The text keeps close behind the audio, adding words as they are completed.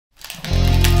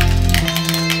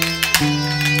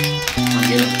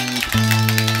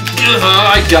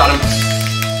I got him.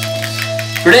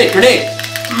 Grenade, grenade.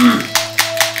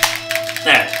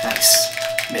 There,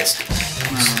 nice. Missed.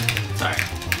 Sorry.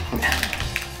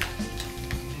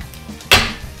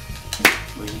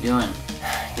 What are you doing?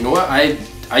 You know what?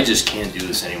 I just can't do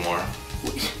this anymore.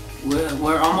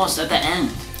 We're almost at the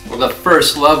end. We're the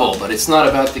first level, but it's not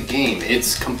about the game.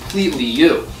 It's completely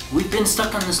you. We've been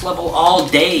stuck on this level all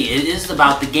day. It is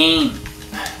about the game.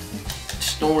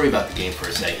 Just don't worry about the game for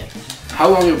a second. How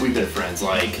long have we been friends?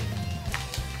 Like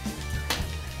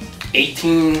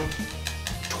 18,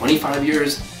 25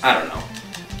 years? I don't know.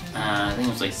 I think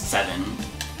it was like 7.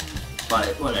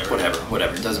 But whatever.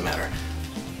 Whatever. It doesn't matter.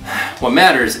 What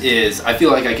matters is I feel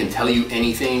like I can tell you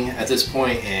anything at this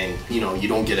point and, you know, you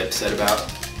don't get upset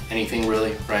about anything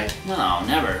really, right? No,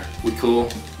 never. We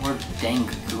cool? We're dang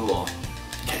cool.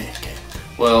 Okay.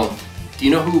 Well, do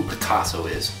you know who Picasso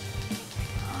is?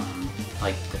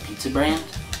 Like the pizza brand?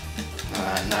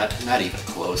 Not even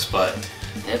close, but...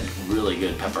 They have really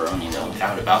good pepperoni though. No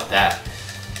doubt about that.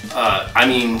 I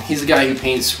mean, he's the guy who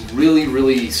paints really,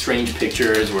 really strange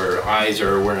pictures where eyes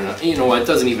are wearing, you know what, it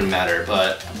doesn't even matter,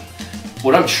 but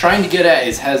what I'm trying to get at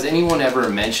is, has anyone ever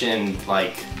mentioned,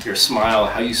 like, your smile,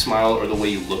 how you smile, or the way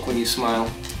you look when you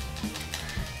smile?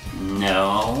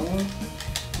 No.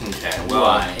 Okay, well,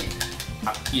 Why?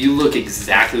 You look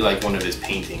exactly like one of his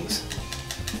paintings.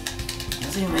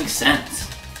 Doesn't even make sense.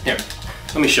 Here,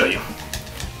 let me show you.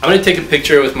 I'm going to take a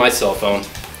picture with my cell phone,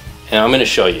 and I'm going to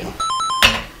show you.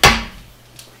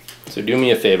 So do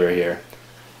me a favor here.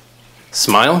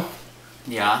 Smile.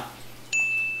 Yeah.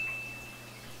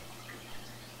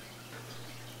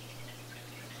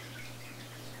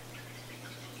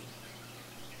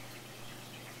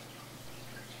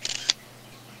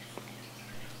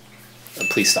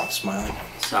 Please stop smiling.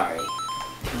 Sorry.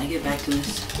 Can I get back to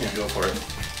this? Yeah, go for it.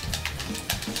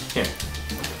 Here.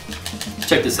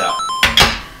 Check this out.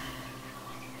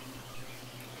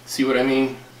 See what I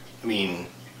mean? I mean,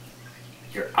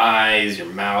 your eyes, your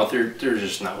mouth, they're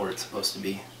just not where it's supposed to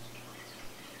be.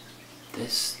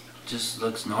 This just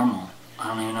looks normal. I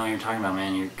don't even know what you're talking about,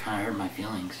 man. You're kind of hurting my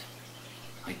feelings.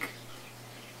 Like,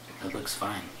 that looks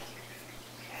fine.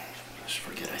 Just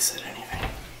forget I said anything.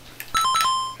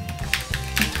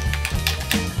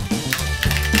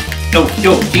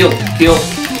 Yo,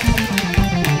 heal.